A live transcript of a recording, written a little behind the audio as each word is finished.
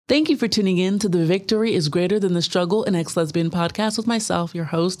Thank you for tuning in to the Victory is Greater Than the Struggle, an ex-lesbian podcast with myself, your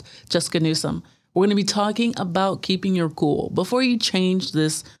host, Jessica Newsom. We're going to be talking about keeping your cool. Before you change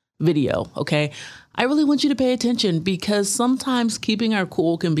this video, okay, I really want you to pay attention because sometimes keeping our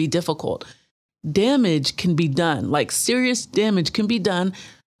cool can be difficult. Damage can be done, like serious damage can be done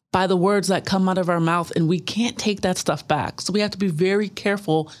by the words that come out of our mouth, and we can't take that stuff back. So we have to be very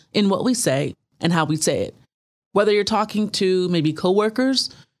careful in what we say and how we say it. Whether you're talking to maybe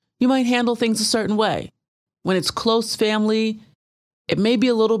coworkers, you might handle things a certain way. When it's close family, it may be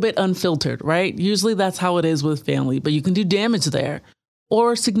a little bit unfiltered, right? Usually that's how it is with family, but you can do damage there.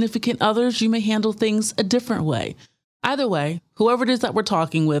 Or significant others, you may handle things a different way. Either way, whoever it is that we're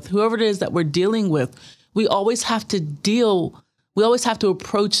talking with, whoever it is that we're dealing with, we always have to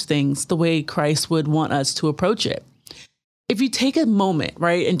approach things the way Christ would want us to approach it. If you take a moment,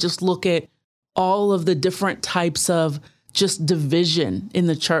 right, and just look at all of the different types of just division in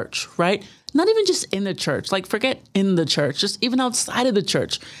the church, right? Not even just in the church, like forget in the church, just even outside of the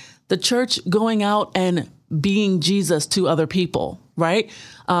church going out and being Jesus to other people, right?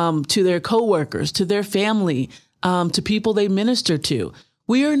 To their coworkers, to their family, to people they minister to.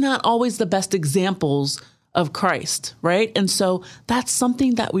 We are not always the best examples of Christ, right? And so that's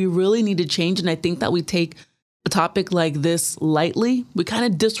something that we really need to change. And I think that we take a topic like this lightly. We kind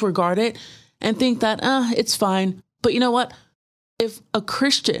of disregard it and think that, it's fine. But you know what? If a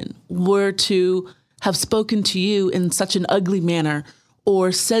Christian were to have spoken to you in such an ugly manner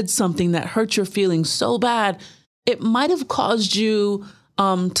or said something that hurt your feelings so bad, it might have caused you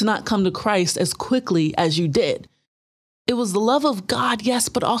to not come to Christ as quickly as you did. It was the love of God, yes,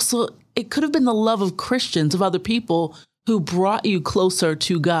 but also it could have been the love of Christians, of other people who brought you closer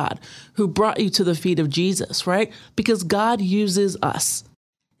to God, who brought you to the feet of Jesus, right? Because God uses us.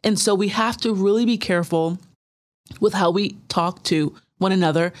 And so we have to really be careful with how we talk to one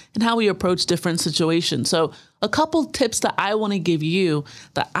another and how we approach different situations. So a couple tips that I want to give you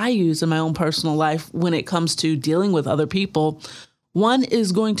that I use in my own personal life when it comes to dealing with other people. One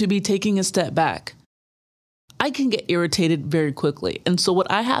is going to be taking a step back. I can get irritated very quickly. And so what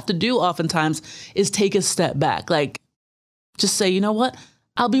I have to do oftentimes is take a step back, like just say, you know what?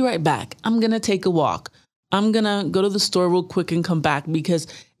 I'll be right back. I'm going to take a walk. I'm going to go to the store real quick and come back, because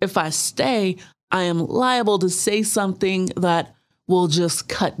if I stay, I am liable to say something that will just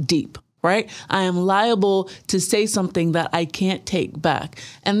cut deep, right? I am liable to say something that I can't take back.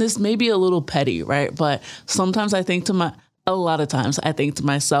 And this may be a little petty, right? But sometimes a lot of times I think to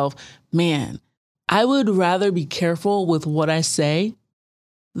myself, man, I would rather be careful with what I say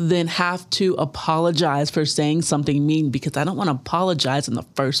than have to apologize for saying something mean, because I don't want to apologize in the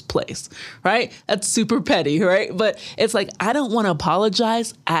first place, right? That's super petty, right? But it's like, I don't want to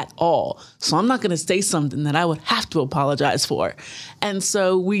apologize at all. So I'm not going to say something that I would have to apologize for. And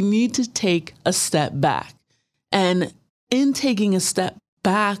so we need to take a step back. And in taking a step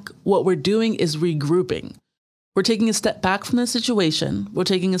back, what we're doing is regrouping. We're taking a step back from the situation. We're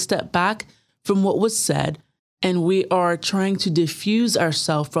taking a step back from what was said. And we are trying to diffuse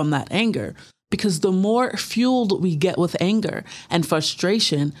ourselves from that anger, because the more fueled we get with anger and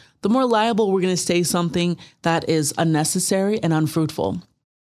frustration, the more liable we're going to say something that is unnecessary and unfruitful.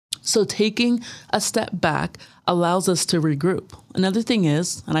 So taking a step back allows us to regroup. Another thing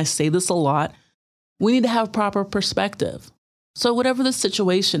is, and I say this a lot, we need to have proper perspective. So whatever the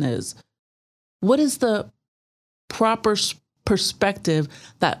situation is, what is the proper perspective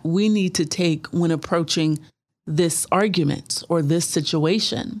that we need to take when approaching this argument or this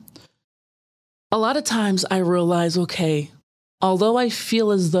situation? A lot of times I realize, okay, although I feel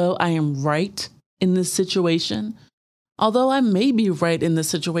as though I am right in this situation, although I may be right in this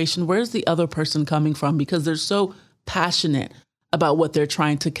situation, where's the other person coming from? Because they're so passionate about what they're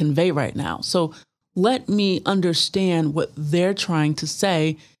trying to convey right now. So let me understand what they're trying to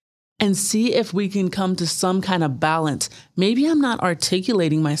say and see if we can come to some kind of balance. Maybe I'm not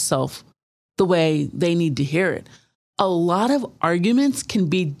articulating myself the way they need to hear it. A lot of arguments can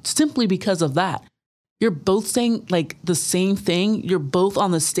be simply because of that. You're both saying like the same thing. You're both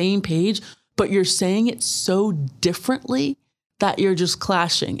on the same page, but you're saying it so differently that you're just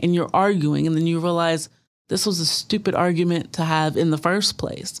clashing and you're arguing. And then you realize this was a stupid argument to have in the first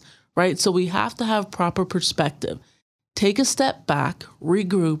place, right? So we have to have proper perspective. Take a step back,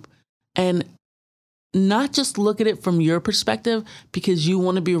 regroup, and not just look at it from your perspective because you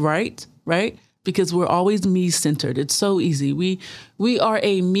want to be right? Because we're always me-centered. It's so easy. We are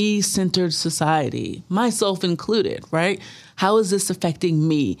a me-centered society, myself included, right? How is this affecting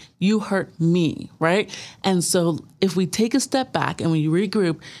me? You hurt me, right? And so if we take a step back and we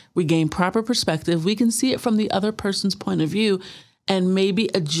regroup, we gain proper perspective, we can see it from the other person's point of view, and maybe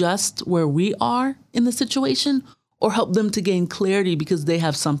adjust where we are in the situation or help them to gain clarity because they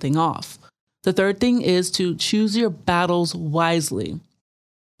have something off. The third thing is to choose your battles wisely.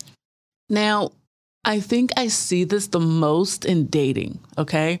 Now, I think I see this the most in dating,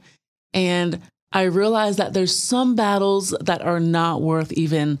 okay? And I realize that there's some battles that are not worth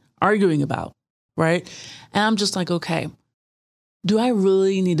even arguing about, right? And I'm just like, okay, do I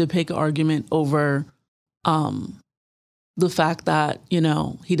really need to pick an argument over the fact that,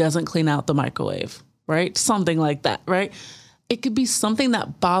 he doesn't clean out the microwave, right? Something like that, right? It could be something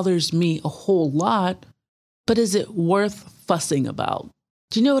that bothers me a whole lot, but is it worth fussing about?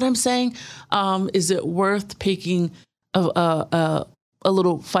 Do you know what I'm saying? Is it worth picking a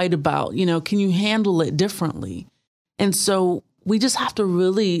little fight about? Can you handle it differently? And so we just have to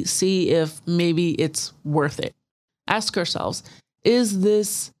really see if maybe it's worth it. Ask ourselves, is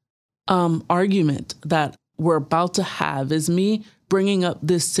this argument that we're about to have, is me bringing up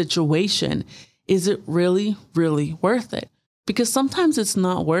this situation, is it really, really worth it? Because sometimes it's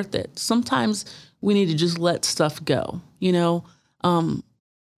not worth it. Sometimes we need to just let stuff go.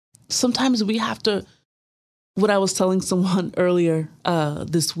 Sometimes we have to, what I was telling someone earlier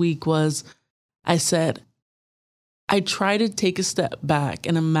this week was, I said, I try to take a step back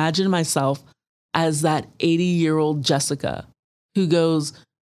and imagine myself as that 80-year-old Jessica who goes,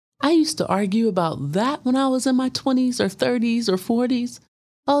 I used to argue about that when I was in my 20s or 30s or 40s.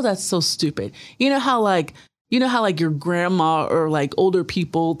 Oh, that's so stupid. You know how your grandma or like older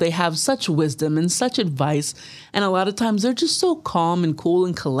people, they have such wisdom and such advice. And a lot of times they're just so calm and cool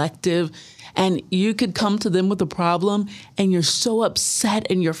and collective. And you could come to them with a problem and you're so upset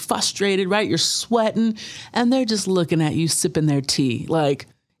and you're frustrated, right? You're sweating and they're just looking at you, sipping their tea. Like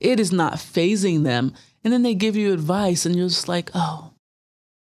it is not fazing them. And then they give you advice and you're just like, oh,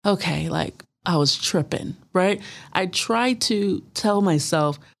 okay, like I was tripping, right? I try to tell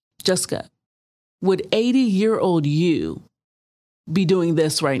myself, Jessica, would 80-year-old you be doing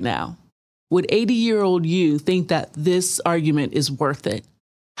this right now? Would 80-year-old you think that this argument is worth it?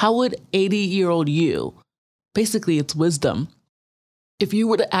 How would 80-year-old you, basically it's wisdom, if you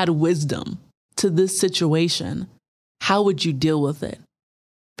were to add wisdom to this situation, how would you deal with it?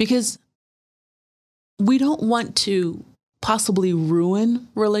 Because we don't want to possibly ruin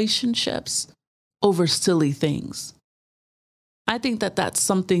relationships over silly things. I think that that's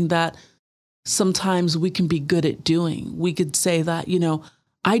something that sometimes we can be good at doing. We could say that,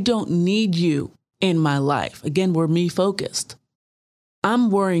 I don't need you in my life. Again, we're me focused.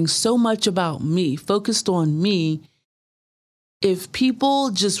 I'm worrying so much about me, focused on me. If people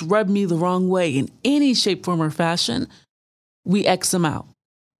just rub me the wrong way in any shape, form, or fashion, we X them out.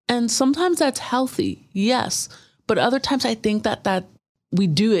 And sometimes that's healthy, yes. But other times I think that we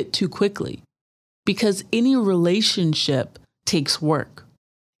do it too quickly because any relationship takes work.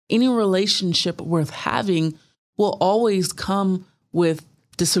 Any relationship worth having will always come with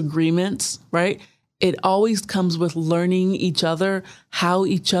disagreements, right? It always comes with learning each other, how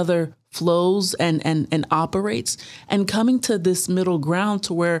each other flows and operates, and coming to this middle ground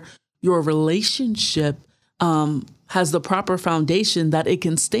to where your relationship has the proper foundation that it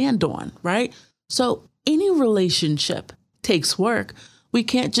can stand on, right? So any relationship takes work. We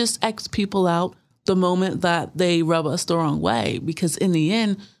can't just X people out the moment that they rub us the wrong way, because in the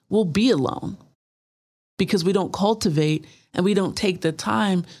end, we'll be alone because we don't cultivate and we don't take the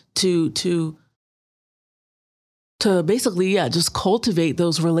time to basically, just cultivate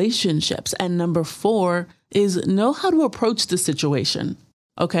those relationships. And number 4 is know how to approach the situation.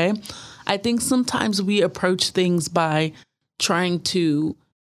 Okay. I think sometimes we approach things by trying to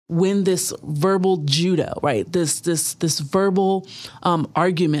win this verbal judo, right? This verbal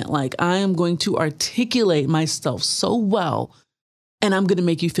argument, like I am going to articulate myself so well and I'm going to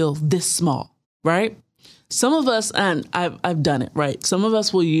make you feel this small, right? Some of us, and I've done it, right? Some of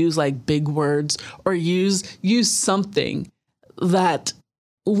us will use like big words or use something that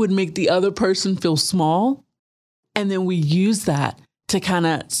would make the other person feel small. And then we use that to kind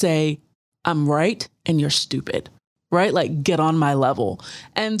of say, I'm right and you're stupid, right? Like get on my level.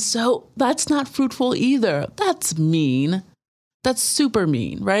 And so that's not fruitful either. That's mean. That's super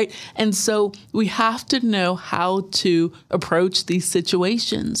mean, right? And so we have to know how to approach these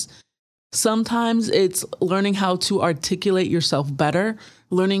situations. Sometimes it's learning how to articulate yourself better,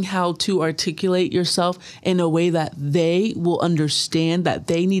 learning how to articulate yourself in a way that they will understand, that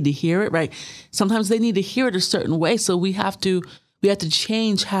they need to hear it, right? Sometimes they need to hear it a certain way. So we have to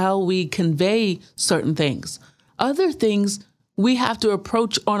change how we convey certain things. Other things we have to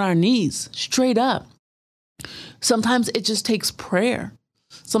approach on our knees, straight up. Sometimes it just takes prayer.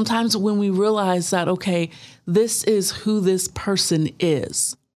 Sometimes when we realize that, okay, this is who this person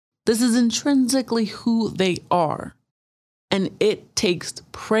is, this is intrinsically who they are. And it takes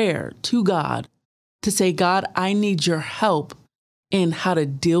prayer to God to say, God, I need your help in how to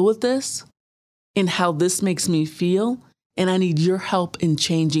deal with this, in how this makes me feel. And I need your help in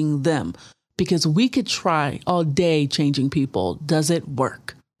changing them, because we could try all day changing people. Does it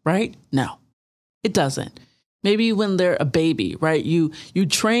work? Right? No, it doesn't. Maybe when they're a baby, right? You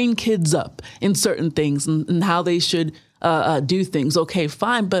train kids up in certain things and how they should do things. Okay,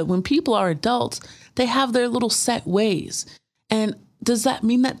 fine. But when people are adults, they have their little set ways. And does that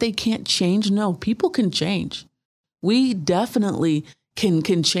mean that they can't change? No, people can change. We definitely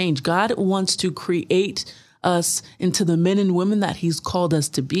can change. God wants to create us into the men and women that he's called us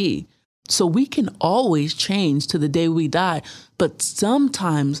to be. So we can always change to the day we die. But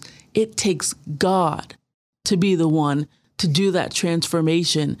sometimes it takes God to be the one to do that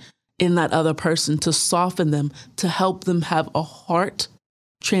transformation in that other person, to soften them, to help them have a heart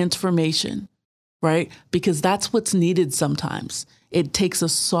transformation, right? Because that's what's needed sometimes. It takes a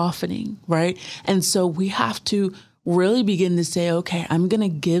softening, right? And so we have to really begin to say, okay, I'm going to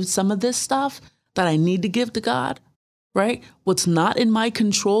give some of this stuff that I need to give to God, right? What's not in my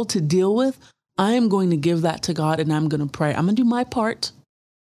control to deal with, I am going to give that to God and I'm going to pray. I'm going to do my part,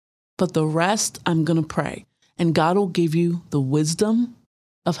 but the rest I'm going to pray. And God will give you the wisdom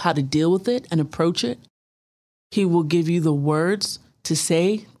of how to deal with it and approach it. He will give you the words to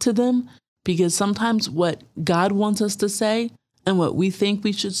say to them, because sometimes what God wants us to say and what we think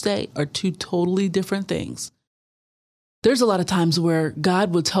we should say are two totally different things. There's a lot of times where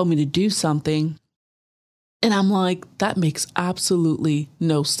God will tell me to do something, and I'm like, that makes absolutely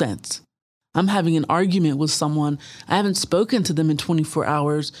no sense. I'm having an argument with someone. I haven't spoken to them in 24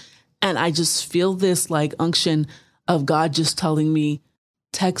 hours. And I just feel this like unction of God just telling me,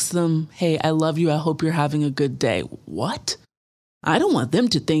 text them, hey, I love you. I hope you're having a good day. What? I don't want them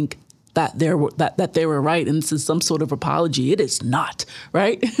to think that they were right and this is some sort of apology. It is not,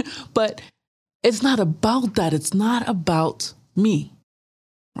 right? But it's not about that. It's not about me,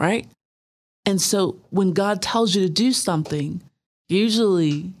 right? And so when God tells you to do something,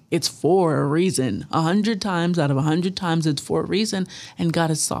 usually it's for a reason. 100 times out of 100 times, it's for a reason. And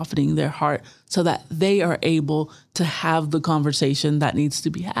God is softening their heart so that they are able to have the conversation that needs to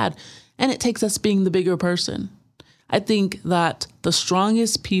be had. And it takes us being the bigger person. I think that the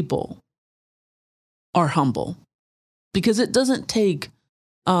strongest people are humble, because it doesn't take,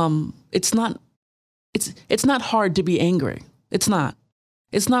 it's not hard to be angry. It's not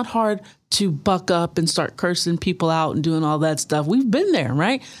hard to buck up and start cursing people out and doing all that stuff. We've been there,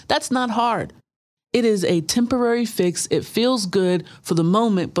 right? That's not hard. It is a temporary fix. It feels good for the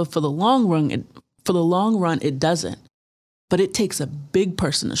moment, but for the long run, it doesn't. But it takes a big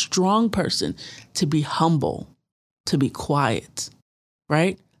person, a strong person, to be humble, to be quiet,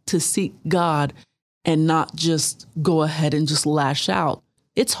 right? To seek God and not just go ahead and just lash out.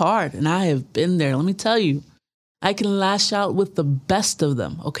 It's hard, and I have been there. Let me tell you, I can lash out with the best of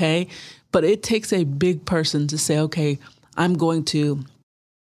them, okay? But it takes a big person to say, okay, I'm going to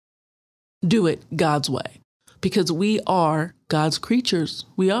do it God's way, because we are God's creatures.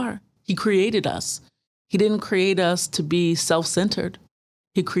 We are. He created us. He didn't create us to be self-centered.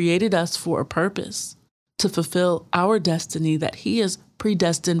 He created us for a purpose, to fulfill our destiny that he has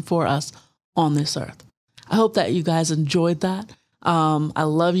predestined for us on this earth. I hope that you guys enjoyed that. I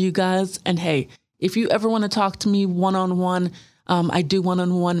love you guys. And hey, if you ever want to talk to me one-on-one, I do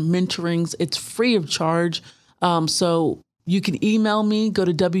one-on-one mentorings. It's free of charge. So you can email me, go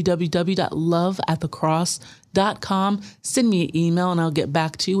to www.loveatthecross.com, send me an email and I'll get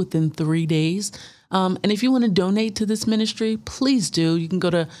back to you within 3 days. And if you want to donate to this ministry, please do. You can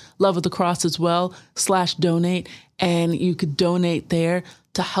go to Love at the Cross as well, /donate, and you could donate there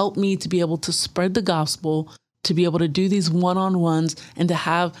to help me to be able to spread the gospel, to be able to do these one-on-ones and to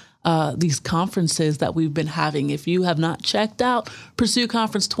have these conferences that we've been having. If you have not checked out Pursue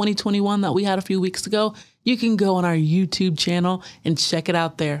Conference 2021 that we had a few weeks ago, you can go on our YouTube channel and check it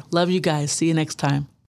out there. Love you guys. See you next time.